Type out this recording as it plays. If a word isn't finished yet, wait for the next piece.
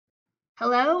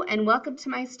Hello and welcome to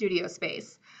my studio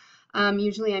space.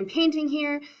 Usually I'm painting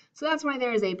here, so that's why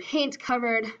there is a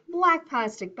paint-covered black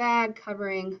plastic bag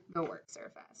covering the work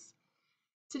surface.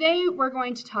 Today we're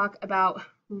going to talk about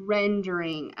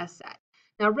rendering a set.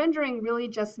 Now rendering really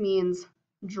just means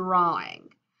drawing.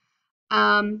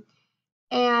 And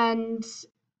it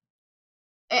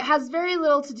has very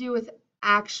little to do with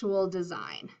actual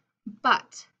design,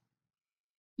 but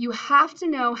you have to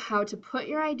know how to put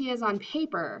your ideas on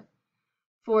paper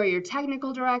for your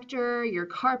technical director, your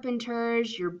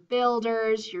carpenters, your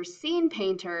builders, your scene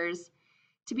painters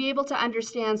to be able to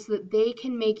understand so that they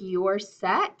can make your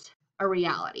set a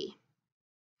reality.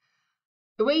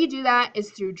 The way you do that is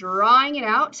through drawing it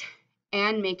out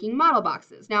and making model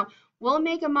boxes. Now, we'll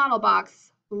make a model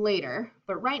box later,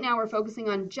 but right now we're focusing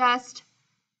on just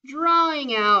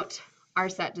drawing out our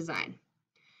set design.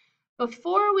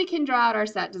 Before we can draw out our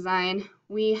set design,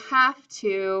 we have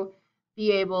to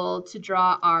be able to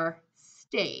draw our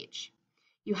stage.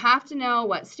 You have to know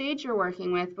what stage you're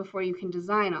working with before you can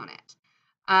design on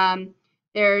it.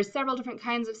 There's several different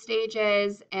kinds of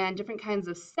stages and different kinds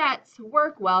of sets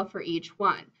work well for each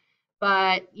one,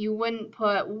 but you wouldn't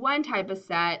put one type of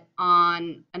set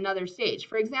on another stage.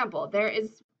 For example, there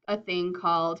is a thing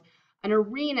called an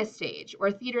arena stage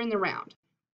or theater in the round,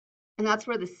 and that's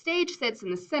where the stage sits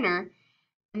in the center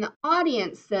and the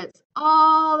audience sits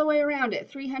all the way around it,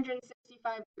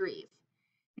 365 degrees.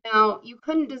 Now, you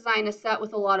couldn't design a set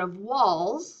with a lot of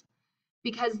walls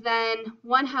because then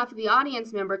one half of the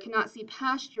audience member cannot see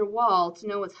past your wall to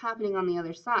know what's happening on the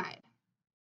other side.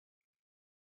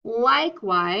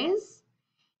 Likewise,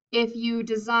 if you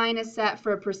design a set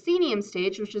for a proscenium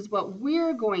stage, which is what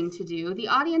we're going to do, the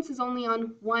audience is only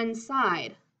on one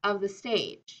side of the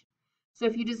stage. So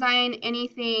if you design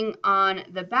anything on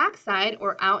the back side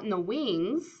or out in the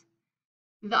wings,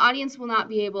 the audience will not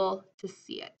be able to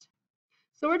see it.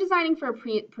 So we're designing for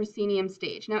a proscenium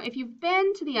stage. Now, if you've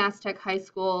been to the Aztec High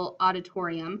School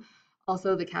auditorium,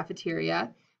 also the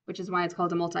cafeteria, which is why it's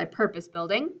called a multi-purpose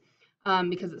building,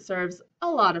 because it serves a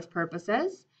lot of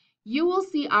purposes, you will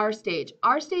see our stage.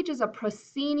 Our stage is a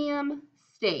proscenium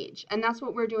stage, and that's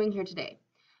what we're doing here today.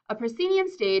 A proscenium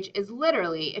stage is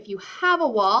literally if you have a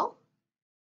wall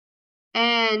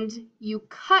and you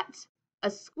cut a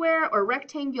square or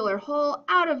rectangular hole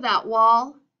out of that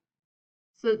wall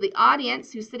so that the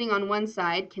audience who's sitting on one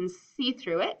side can see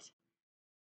through it.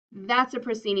 That's a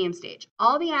proscenium stage.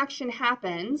 All the action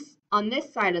happens on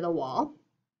this side of the wall,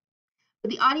 but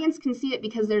the audience can see it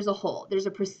because there's a hole. There's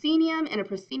a proscenium and a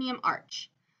proscenium arch.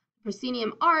 The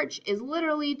proscenium arch is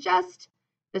literally just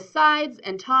the sides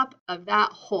and top of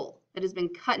that hole that has been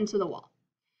cut into the wall.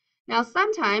 Now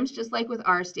sometimes, just like with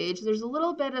our stage, there's a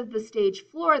little bit of the stage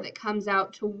floor that comes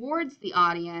out towards the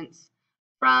audience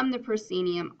from the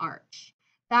proscenium arch.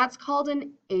 That's called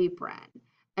an apron,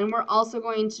 and we're also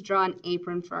going to draw an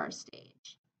apron for our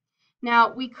stage.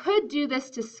 Now we could do this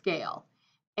to scale,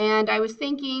 and I was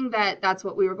thinking that that's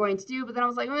what we were going to do, but then I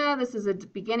was like, well, this is a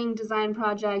beginning design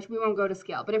project, we won't go to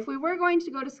scale. But if we were going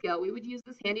to go to scale, we would use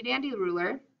this handy dandy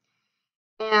ruler,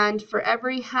 and for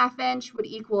every ½ inch would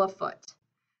equal a foot.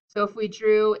 So if we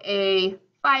drew a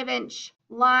 5-inch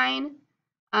line,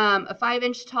 a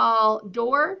 5-inch tall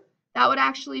door, that would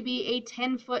actually be a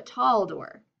 10-foot tall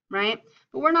door, right?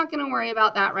 But we're not going to worry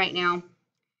about that right now.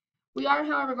 We are,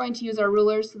 however, going to use our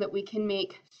rulers so that we can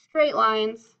make straight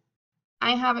lines.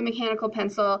 I have a mechanical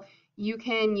pencil. You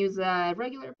can use a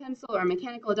regular pencil or a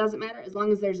mechanical, it doesn't matter, as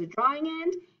long as there's a drawing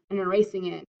end and an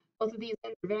erasing end. Both of these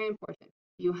ends are very important.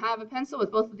 If you have a pencil with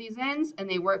both of these ends and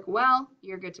they work well,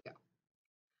 you're good to go.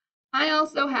 I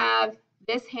also have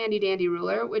this handy dandy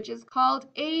ruler, which is called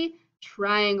a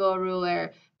triangle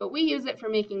ruler, but we use it for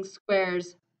making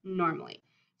squares normally.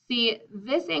 See,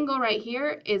 this angle right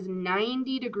here is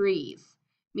 90 degrees,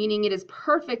 meaning it is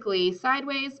perfectly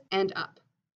sideways and up,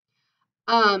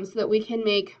 so that we can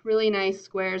make really nice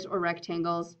squares or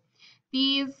rectangles.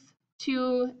 These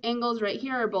two angles right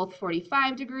here are both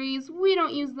 45 degrees. We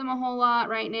don't use them a whole lot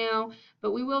right now,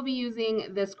 but we will be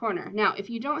using this corner. Now, if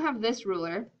you don't have this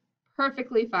ruler,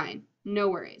 perfectly fine, no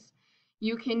worries.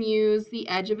 You can use the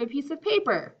edge of a piece of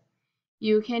paper.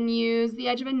 You can use the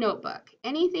edge of a notebook.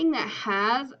 Anything that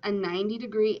has a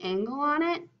 90-degree angle on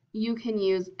it, you can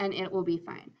use and it will be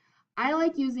fine. I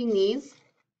like using these,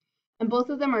 and both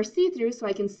of them are see-through so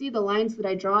I can see the lines that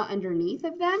I draw underneath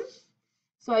of them.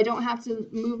 So I don't have to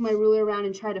move my ruler around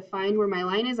and try to find where my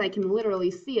line is. I can literally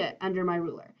see it under my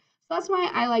ruler. So that's why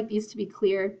I like these to be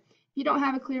clear. If you don't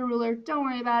have a clear ruler, don't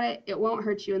worry about it. It won't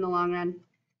hurt you in the long run.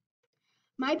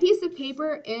 My piece of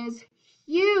paper is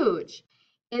huge.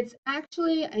 It's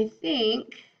actually, I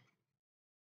think,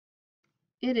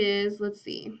 it is, let's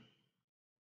see,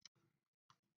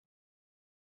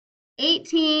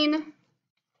 18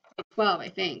 by 12, I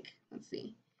think. Let's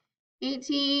see,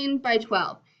 18 by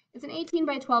 12. It's an 18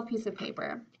 by 12 piece of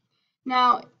paper.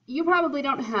 Now, you probably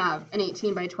don't have an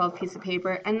 18 by 12 piece of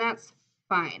paper, and that's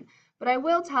fine. But I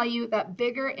will tell you that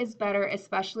bigger is better,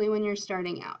 especially when you're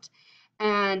starting out.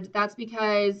 And that's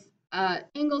because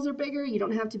angles are bigger. You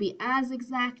don't have to be as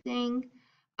exacting.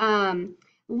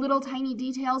 Little tiny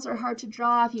details are hard to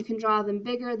draw. If you can draw them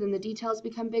bigger, then the details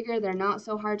become bigger. They're not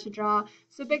so hard to draw.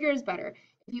 So bigger is better.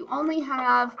 If you only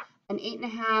have an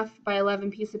 8.5 by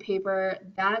 11 piece of paper,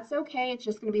 that's okay. It's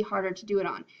just going to be harder to do it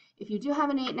on. If you do have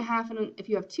an 8.5 and if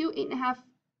you have two 8.5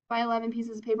 by 11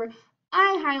 pieces of paper,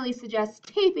 I highly suggest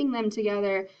taping them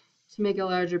together to make a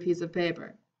larger piece of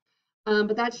paper.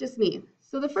 But that's just me.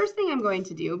 So the first thing I'm going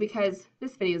to do, because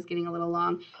this video is getting a little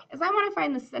long, is I want to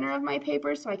find the center of my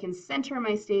paper so I can center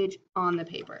my stage on the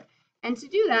paper. And to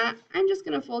do that, I'm just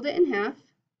going to fold it in half,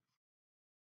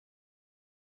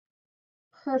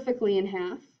 perfectly in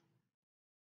half.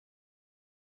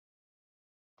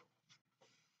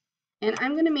 And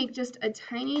I'm going to make just a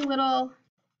tiny little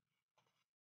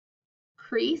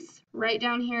crease right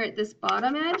down here at this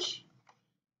bottom edge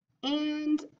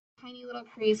and a tiny little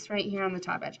crease right here on the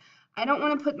top edge. I don't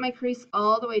want to put my crease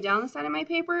all the way down the side of my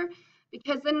paper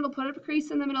because then it'll put a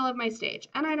crease in the middle of my stage,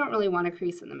 and I don't really want a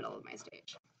crease in the middle of my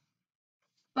stage.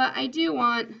 But I do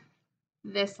want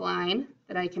this line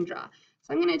that I can draw.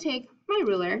 So I'm going to take my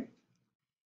ruler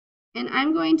and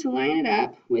I'm going to line it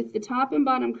up with the top and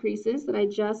bottom creases that I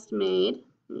just made.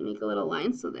 Let me make a little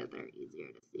line so that they're easier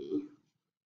to see.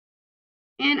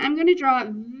 And I'm going to draw it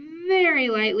very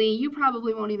lightly. You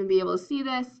probably won't even be able to see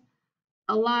this.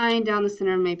 A line down the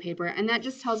center of my paper, and that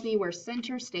just tells me where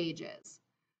center stage is,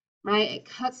 right? It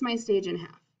cuts my stage in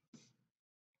half.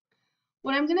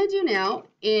 What I'm going to do now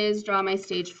is draw my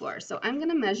stage floor. So I'm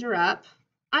going to measure up.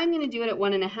 I'm going to do it at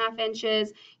 1.5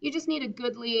 inches. You just need a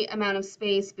goodly amount of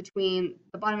space between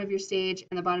the bottom of your stage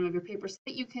and the bottom of your paper so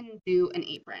that you can do an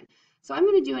apron. So I'm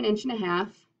going to do 1.5 inches,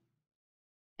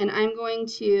 and I'm going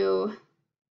to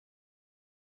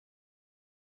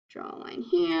draw a line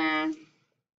here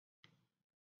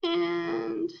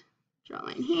and draw a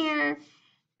line here,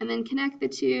 and then connect the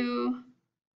two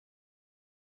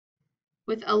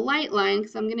with a light line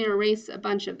because I'm going to erase a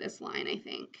bunch of this line, I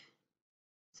think.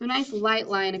 So a nice light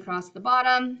line across the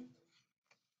bottom.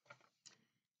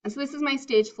 And so this is my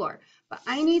stage floor, but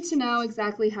I need to know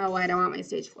exactly how wide I want my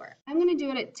stage floor. I'm going to do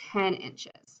it at 10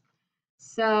 inches.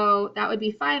 So that would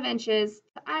be 5 inches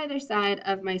to either side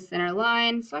of my center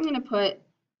line. So I'm going to put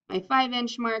my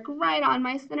 5-inch mark right on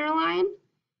my center line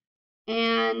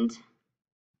and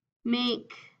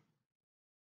make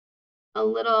a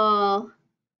little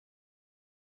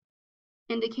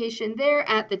indication there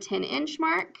at the 10-inch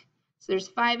mark. So there's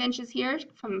 5 inches here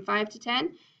from 5 to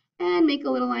 10, and make a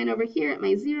little line over here at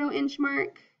my 0-inch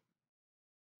mark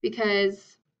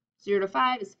because 0 to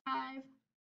 5 is 5.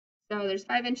 So there's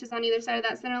 5 inches on either side of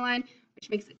that center line,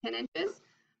 which makes it 10 inches.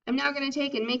 I'm now going to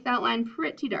take and make that line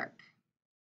pretty dark,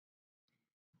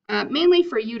 mainly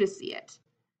for you to see it.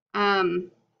 I'm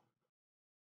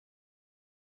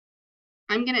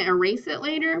going to erase it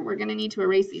later. We're going to need to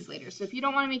erase these later. So if you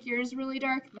don't want to make yours really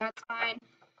dark, that's fine.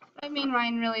 But I've made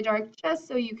mine really dark just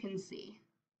so you can see.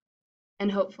 And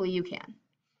hopefully you can.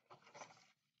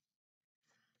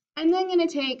 I'm then going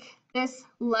to take this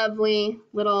lovely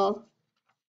little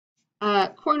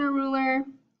corner ruler.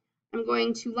 I'm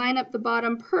going to line up the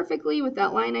bottom perfectly with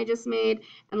that line I just made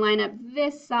and line up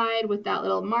this side with that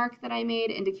little mark that I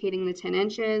made indicating the 10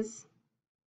 inches.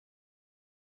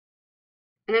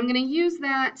 And I'm going to use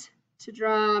that to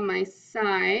draw my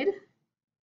side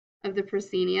of the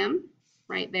proscenium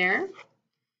right there.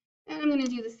 And I'm going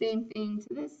to do the same thing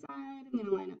to this side. I'm going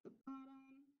to line up the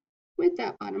bottom with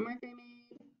that bottom mark I made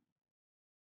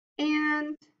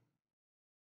and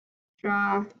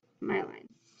draw my line.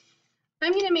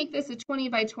 I'm going to make this a 20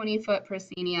 by 20 foot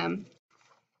proscenium,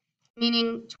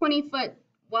 meaning 20 foot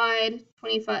wide,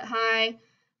 20 foot high.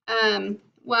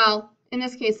 Well, in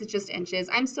this case, it's just inches.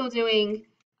 I'm still doing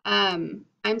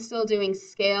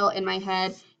scale in my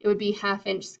head. It would be 1/2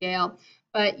 inch scale,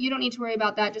 but you don't need to worry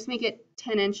about that. Just make it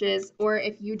 10 inches, or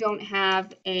if you don't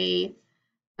have a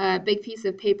big piece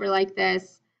of paper like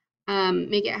this,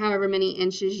 make it however many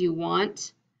inches you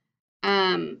want.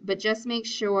 But just make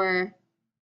sure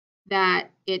that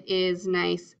it is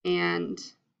nice and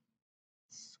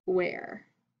square.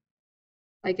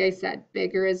 Like I said,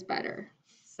 bigger is better.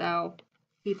 So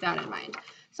keep that in mind.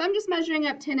 So I'm just measuring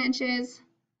up 10 inches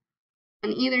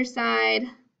on either side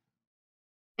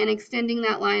and extending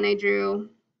that line I drew.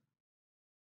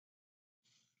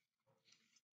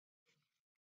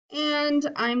 And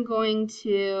I'm going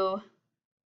to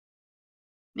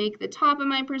make the top of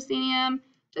my proscenium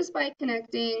just by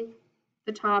connecting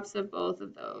the tops of both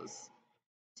of those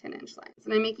 10-inch lines.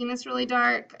 And I'm making this really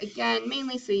dark, again,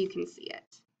 mainly so you can see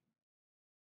it.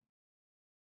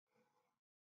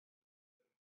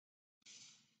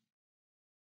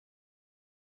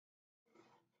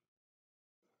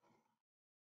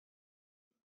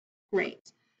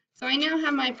 Great. So I now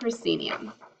have my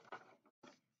proscenium,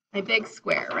 my big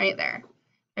square right there,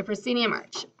 my proscenium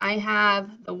arch. I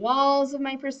have the walls of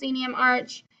my proscenium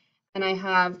arch, and I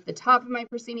have the top of my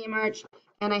proscenium arch,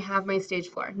 and I have my stage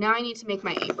floor. Now I need to make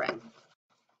my apron.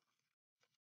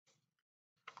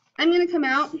 I'm going to come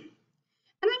out, and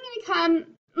I'm going to come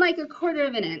like 1/4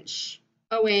 of an inch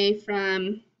away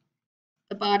from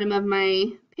the bottom of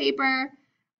my paper.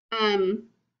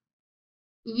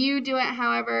 You do it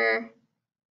however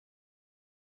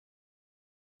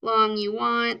long you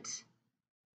want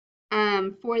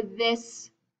for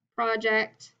this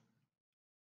project.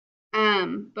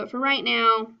 But for right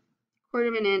now, 1/4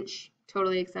 of an inch,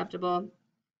 totally acceptable,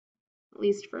 at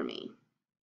least for me.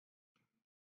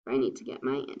 I need to get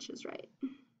my inches right.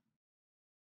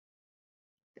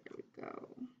 There we go.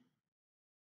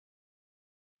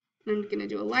 I'm going to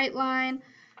do a light line.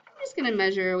 I'm just going to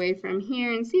measure away from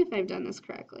here and see if I've done this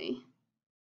correctly.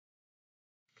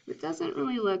 It doesn't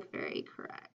really look very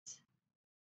correct.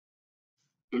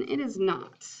 And it is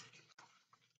not.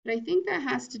 But I think that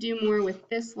has to do more with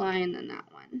this line than that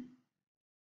one.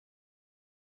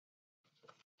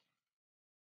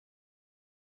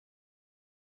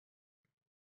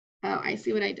 Oh, I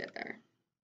see what I did there.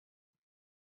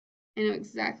 I know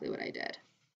exactly what I did.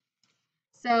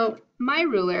 So my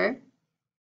ruler,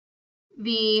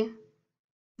 the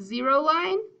 0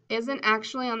 line isn't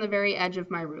actually on the very edge of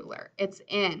my ruler. It's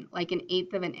in like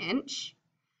 1/8 of an inch.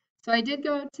 So I did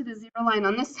go to the 0 line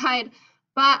on this side,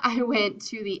 but I went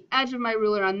to the edge of my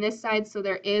ruler on this side, so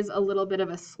there is a little bit of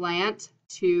a slant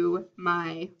to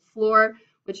my floor,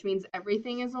 which means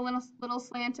everything is a little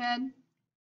slanted.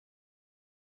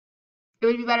 It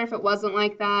would be better if it wasn't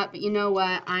like that, but you know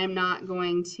what? I'm not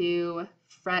going to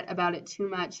fret about it too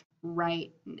much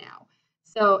right now.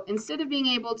 So instead of being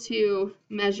able to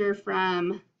measure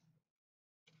from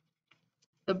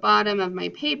the bottom of my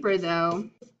paper, though,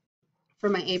 for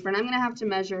my apron, I'm going to have to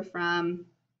measure from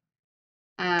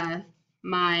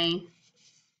my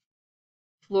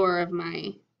floor of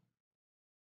my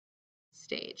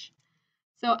stage.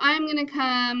 So I'm going to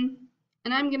come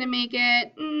and I'm going to make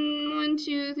it 1,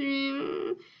 2,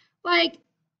 3, like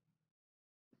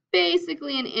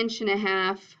basically 1.5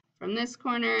 inches from this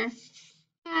corner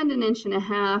and 1.5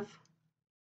 inches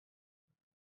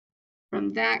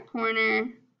from that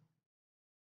corner.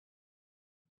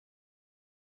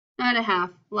 Not a half,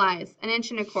 lies,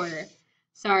 1.25 inches.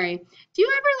 Sorry. Do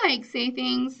you ever like say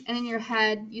things and in your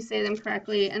head you say them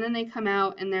correctly and then they come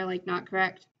out and they're like not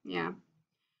correct? Yeah.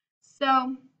 So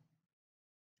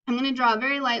I'm going to draw a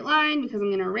very light line because I'm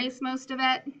going to erase most of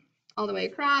it all the way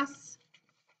across.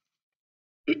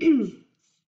 I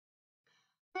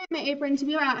want my apron to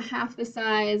be about half the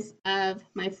size of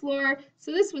my floor.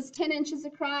 So this was 10 inches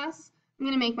across. I'm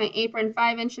going to make my apron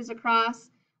 5 inches across.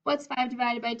 What's 5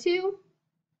 divided by 2?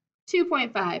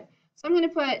 2.5. So I'm going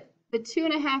to put the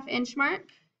 2.5 inch mark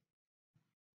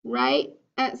right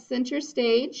at center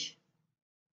stage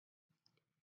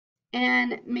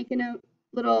and make a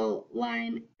little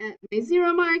line at my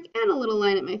 0 mark and a little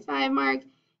line at my 5 mark.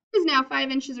 It is now 5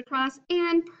 inches across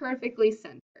and perfectly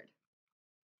centered.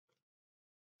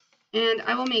 And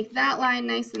I will make that line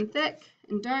nice and thick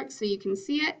and dark so you can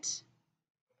see it.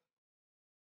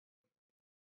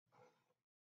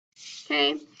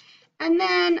 Okay, and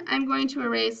then I'm going to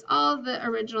erase all the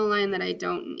original line that I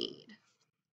don't need.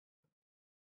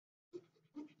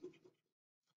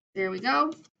 There we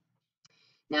go.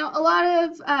 Now a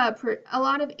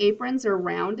lot of aprons are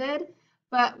rounded,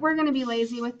 but we're going to be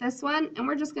lazy with this one, and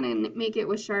we're just going to make it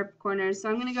with sharp corners. So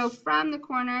I'm going to go from the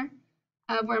corner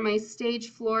of where my stage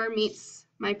floor meets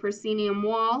my proscenium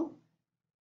wall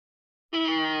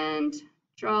and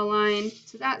draw a line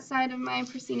to that side of my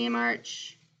proscenium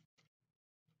arch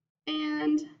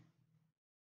and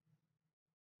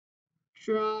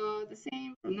draw the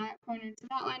same from that corner to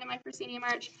that line of my proscenium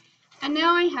arch. And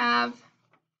now I have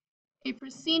a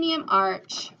proscenium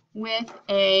arch with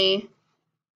a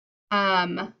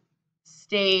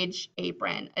stage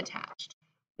apron attached,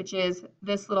 which is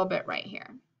this little bit right here.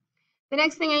 The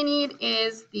next thing I need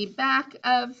is the back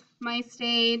of my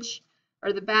stage,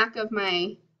 or the back of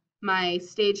my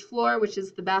stage floor, which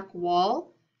is the back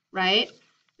wall, right?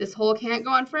 This hole can't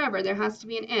go on forever. There has to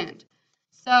be an end.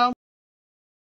 So